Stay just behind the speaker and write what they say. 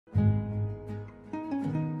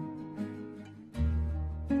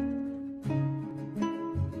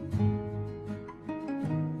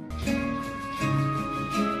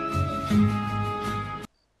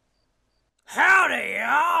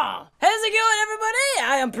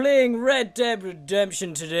I am playing Red Dead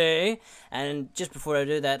Redemption today, and just before I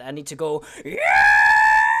do that, I need to go, yeah!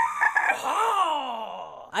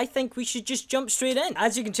 I think we should just jump straight in.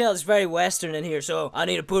 As you can tell, it's very Western in here, so I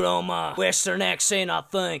need to put on my Western accent, I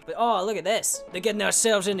think. But oh, look at this. They're getting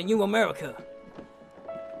ourselves into New America.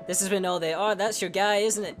 This has been all day. Oh, that's your guy,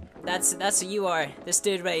 isn't it? That's who you are. This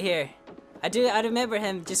dude right here. I remember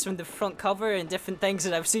him just from the front cover and different things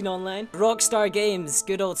that I've seen online. Rockstar Games,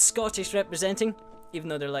 good old Scottish representing. Even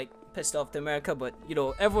though they're like pissed off to America, but you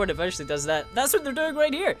know, everyone eventually does that. That's what they're doing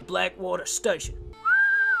right here. Blackwater Station.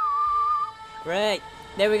 Right.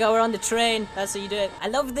 There we go, we're on the train. That's how you do it. I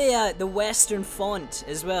love the Western font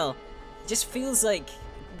as well. It just feels like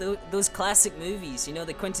those classic movies, you know,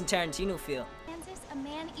 the Quentin Tarantino feel.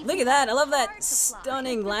 Look at that, I love that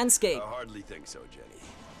stunning landscape. I hardly think so, Jenny.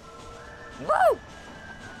 Woo!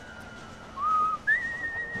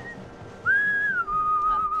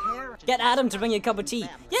 Get Adam to bring you a cup of tea.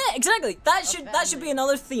 Yeah, exactly. That should be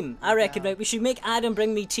another theme, I reckon, right? We should make Adam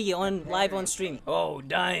bring me tea live on stream. Oh,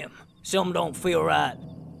 damn. Something don't feel right.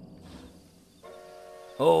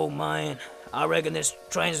 Oh, man. I reckon this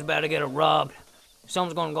train's about to get robbed.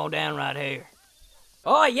 Something's gonna go down right here.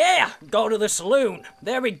 Oh, yeah! Go to the saloon.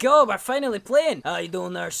 There we go, we're finally playing. How you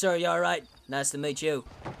doing there, sir? You alright? Nice to meet you.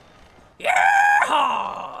 Yeah!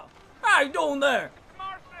 How you doing there?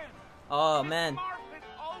 Oh, man.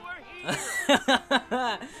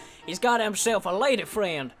 He's got himself a lady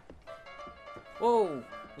friend. Whoa.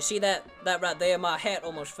 You see that right there? My hat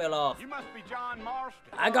almost fell off. You must be John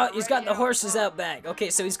Marston. He's got the horses out back. Okay,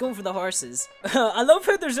 so he's going for the horses. I love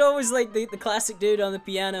how there's always like the classic dude on the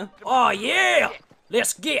piano. Oh yeah!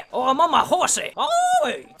 Let's get. Oh, I'm on my horsey.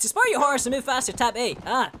 Oh, to spur your horse and move faster, tap A.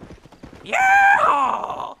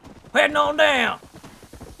 Yeah! Heading on down.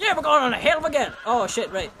 Yeah, we're going on a hell of a gun. Oh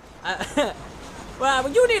shit, right. Well,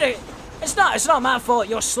 you need to. It's not my fault.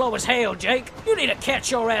 You're slow as hell, Jake. You need to catch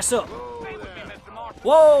your ass up.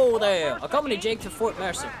 Whoa there! Accompany Jake to Fort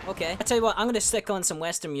Mercer. Okay. I tell you what, I'm gonna stick on some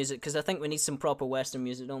Western music because I think we need some proper Western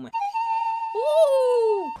music, don't we?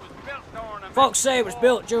 Woo! Folks say it was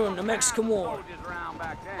built during the Mexican War.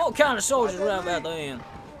 What kind of soldiers around back then?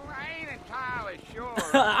 I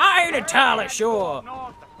ain't entirely sure.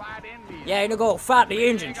 Yeah, you go fight the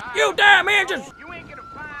Indians. You damn Indians! You ain't gonna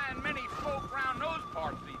find many folk around those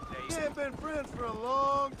parts these days. We have been friends for a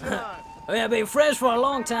long time. We have been friends for a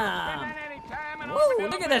long time. Woo,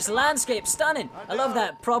 look at this landscape, stunning. I love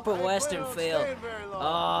that proper Western feel.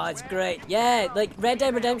 Oh, it's great. Yeah, like Red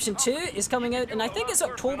Dead Redemption 2 is coming out, and I think it's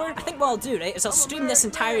October. I think what I'll do, right, is I'll stream this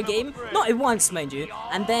entire game, not at once, mind you,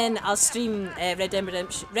 and then I'll stream Red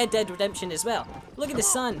Dead Redemption as well. Look at the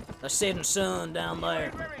sun, the setting sun down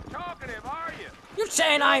there. You're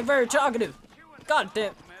saying I ain't very talkative. God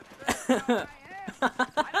damn.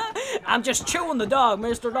 I'm just chewing the dog,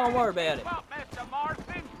 mister, don't worry about it.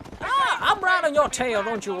 I'm right on your tail,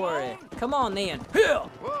 don't you worry. Come on then. Here.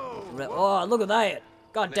 Oh, look at that.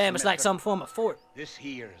 God damn, it's like some form of fort. This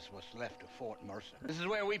here is what's left of Fort Mercer. This is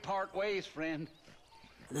where we part ways, friend.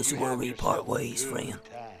 This is where we part ways, friend.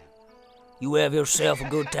 You have yourself a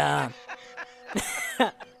good time.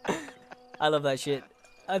 I love that shit.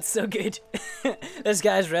 That's so good. This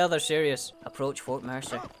guy's rather serious. Approach Fort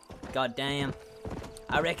Mercer. God damn.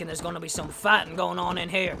 I reckon there's gonna be some fighting going on in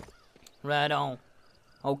here. Right on.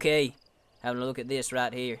 Okay. Having a look at this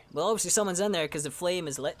right here. Well, obviously someone's in there because the flame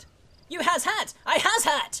is lit. You has hat! I has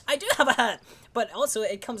hat! I do have a hat! But also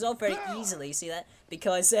it comes off very easily, you see that?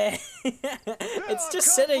 Because it's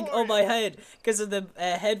just sitting on my head because of the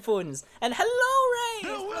headphones. And hello, Ray!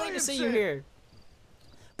 It's brilliant to see you here.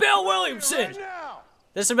 Bill Williamson!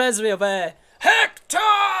 This reminds me of Hector!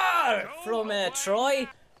 From Troy.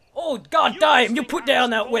 Oh, god damn, you put down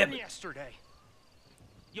that weapon!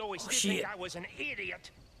 You always did shit. think I was an idiot.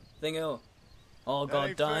 Thingo. Oh,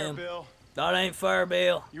 god damn. Bill. That ain't fair,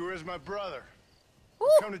 Bill. You were as my brother.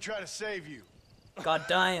 Come to try to save you. God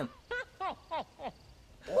damn.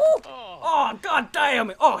 Oh, god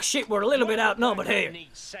damn. Oh, shit, we're a little bit outnumbered here.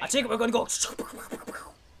 I think we're gonna go.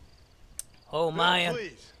 Oh, man.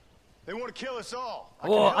 Please. They want to kill us all.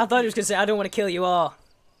 Oh, I thought he was gonna say, I don't want to kill you all.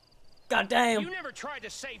 God damn. You never tried to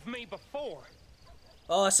save me before.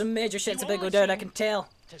 Oh, some major shit's about to go down, I can tell.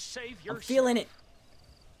 To save I'm yourself. feeling it.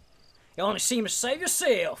 You only seem to save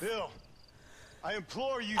yourself. Bill, I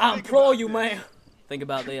implore you. I implore you, man. Think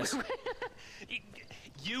about this.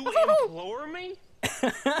 You implore me?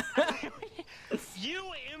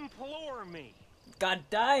 You implore me. God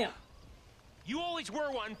damn. You always were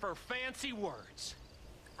one for fancy words.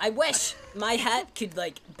 I wish my hat could,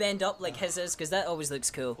 like, bend up like his is, because that always looks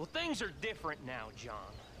cool. Well, things are different now,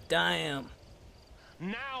 John. Damn.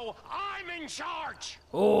 Now I'm in charge.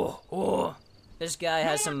 Oh. This guy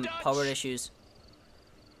has some power issues.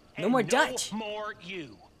 No more Dutch. No more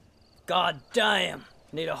you. God damn.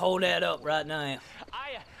 Need to hold that up right now.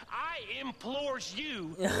 I implores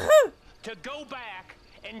you to go back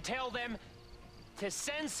and tell them to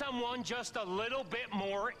send someone just a little bit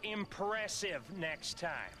more impressive next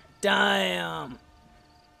time. Damn.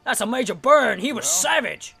 That's a major burn. He was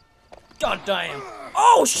savage. God damn.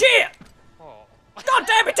 Oh shit! God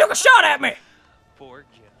damn, he took a shot at me! Poor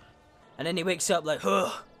John. And then he wakes up like,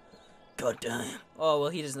 huh. God damn. Oh, well,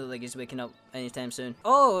 he doesn't look like he's waking up anytime soon.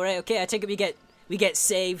 Oh, right, okay, I take it we get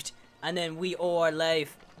saved, and then we owe our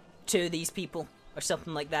life to these people, or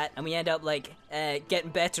something like that, and we end up, like,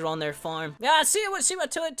 getting better on their farm. Yeah, see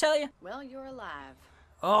what I tell you? Well, you're alive.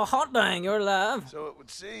 Oh, hot dang, you're alive. So it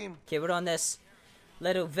would seem. Okay, we're on this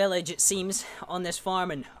little village, it seems, on this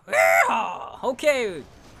farm, and... Yeehaw! Okay,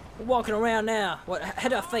 we're walking around now. What, how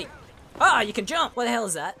do I fight? Ah, you can jump! What the hell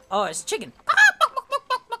is that? Oh, it's a chicken.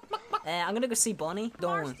 I'm gonna go see Bonnie.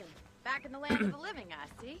 Marston, back in the land of the living,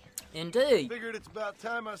 I see. Indeed. Figured it's about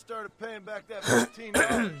time I started paying back that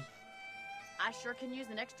 $15. I sure can use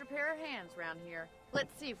an extra pair of hands around here. Let's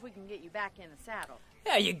see if we can get you back in the saddle.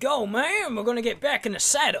 There you go, man. We're gonna get back in the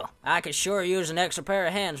saddle. I could sure use an extra pair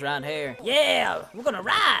of hands around here. Yeah, we're gonna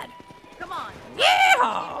ride. Come on.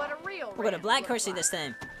 Yeah! What a real We're gonna black horsey this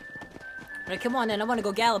time. Right, come on then. I want to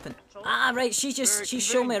go galloping. Ah, right. She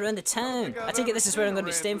showed me around the town. I take it this is where I'm gonna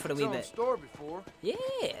be staying for a wee bit.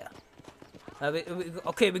 Yeah.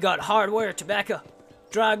 Okay, we got hardware, tobacco,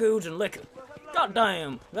 dry goods, and liquor. God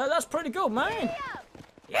damn, that's pretty good, man.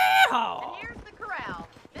 Yeah. And here's the corral.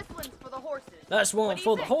 This one's for the horses. That's one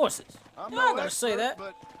for the horses. I'm Yeah, no I gotta say expert, that.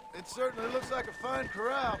 but it certainly looks like a fine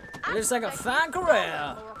corral. It looks like a fine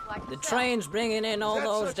corral. The train's bringing in all Is that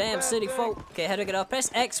those such a damn bad city thing? folk. Okay, how do I get off?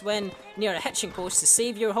 Press X when near a hitching post to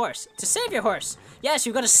save your horse. To save your horse. Yes,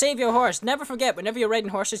 you gotta save your horse. Never forget, whenever you're riding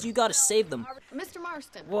horses, you gotta save them. Mr.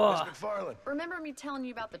 Marston, Whoa. McFarland. remember me telling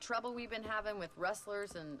you about the trouble we've been having with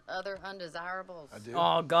rustlers and other undesirables? I do.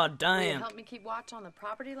 Oh, god Will you damn. help me keep watch on the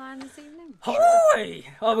property line this evening? Hoy!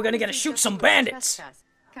 Oh, we're gonna get to shoot some bandits.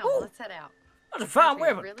 Come on, let's head out. That's a fine Country's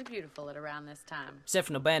weapon. really beautiful at around this time. Except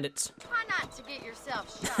for the bandits. Try not to get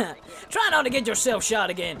yourself shot again. Try not to get yourself shot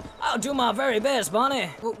again. I'll do my very best, Bonnie.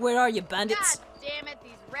 Where are you, bandits? God damn it,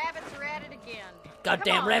 these rabbits are at it again.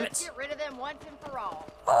 Goddamn Come on, rabbits. Let's get rid of them once and for all.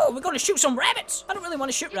 Oh, we're gonna shoot some rabbits. I don't really want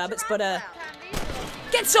to shoot rabbits, but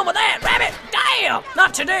get some of that, rabbit! Damn!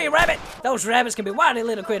 Not today, rabbit! Those rabbits can be wily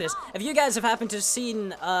little critters. If you guys have happened to have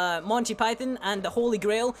seen Monty Python and the Holy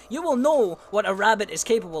Grail, you will know what a rabbit is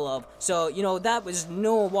capable of. So, you know, that was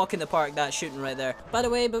no walk in the park, that shooting right there. By the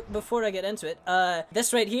way, before I get into it,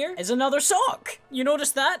 this right here is another sock! You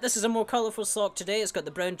notice that? This is a more colorful sock today. It's got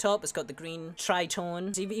the brown top, it's got the green tritone.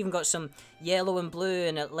 It's even got some yellow and blue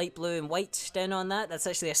and a light blue and white down on that. That's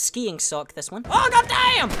actually a skiing sock, this one. Oh,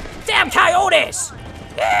 goddamn! Damn coyotes!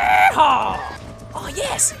 Yeehaw! Oh,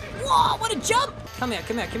 yes! Whoa, what a jump! Come here.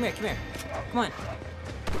 Come on.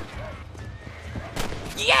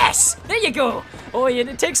 Yes! There you go! Oh, yeah,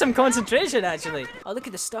 it takes some concentration, actually. Oh, look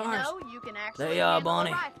at the stars. You can actually There you are, handle a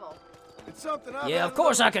Bonnie. rifle. It's something I've Yeah, had of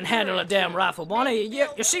course I can looking handle a damn rifle, Bonnie.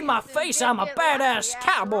 You see my face? I'm a badass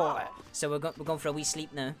cowboy. So we're going for a wee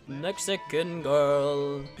sleep now. Mexican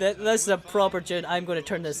girl. That's a proper tune. I'm going to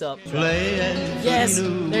turn this up. Yes,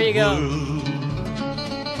 there you go.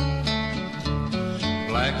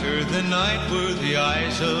 Blacker than night were the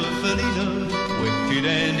eyes of Felina, wicked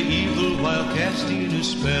and evil while casting a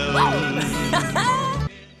spell.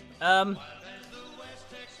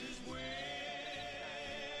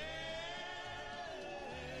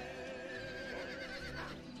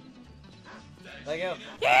 There you go.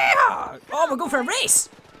 Yeah! Oh, we're going for a race!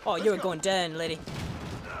 Oh, you're going down, lady.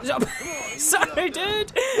 Sorry,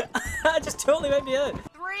 dude! I just totally went me out.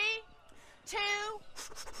 3, 2,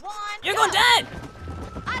 1. You're go. going down!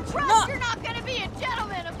 I trust No. you're not gonna be a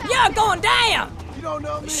gentleman about You're this. going down! You don't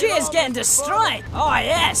know me She at is all, getting Mr. destroyed! Oh,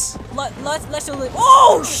 yes! Let's only.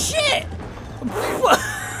 Oh, shit!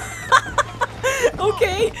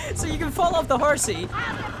 Okay, so you can fall off the horsey.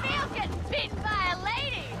 How's it feel getting beaten by a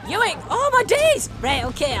lady? You ain't. Oh, my days! Right,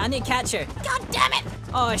 okay, I need to catch her. God damn it!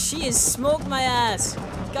 Oh, she has smoked my ass.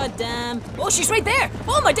 God damn. Oh, she's right there!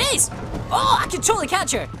 Oh, my days! Oh, I can totally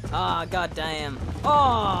catch her! Oh, god damn.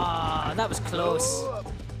 Oh, that was close.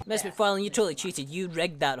 Miss McFarlane, you totally cheated. You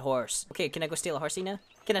rigged that horse. Okay, can I go steal a horsey now?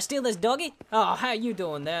 Can I steal this doggy? Oh, how you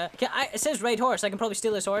doing there? It says right horse. I can probably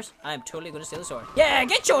steal this horse. I'm totally gonna steal this horse. Yeah,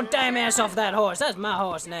 get your damn ass off that horse. That's my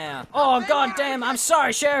horse now. Oh, god damn. I'm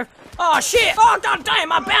sorry, Sheriff. Oh, shit. Oh, god damn.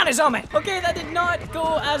 My bounty's on me. Okay, that did not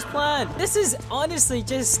go as planned. This is honestly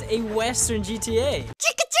just a Western GTA.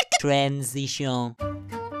 Transition.